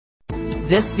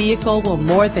This vehicle will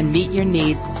more than meet your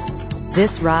needs.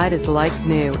 This ride is like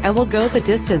new and will go the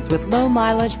distance with low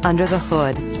mileage under the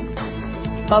hood.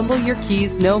 Fumble your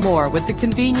keys no more with the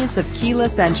convenience of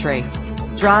keyless entry.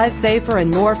 Drive safer and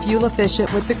more fuel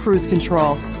efficient with the cruise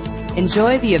control.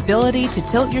 Enjoy the ability to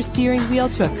tilt your steering wheel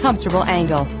to a comfortable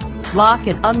angle. Lock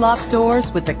and unlock doors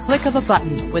with the click of a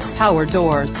button with power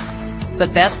doors.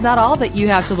 But that's not all that you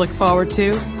have to look forward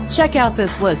to. Check out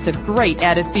this list of great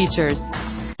added features.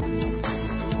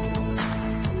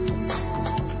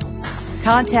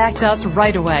 Contact us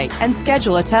right away and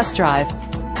schedule a test drive.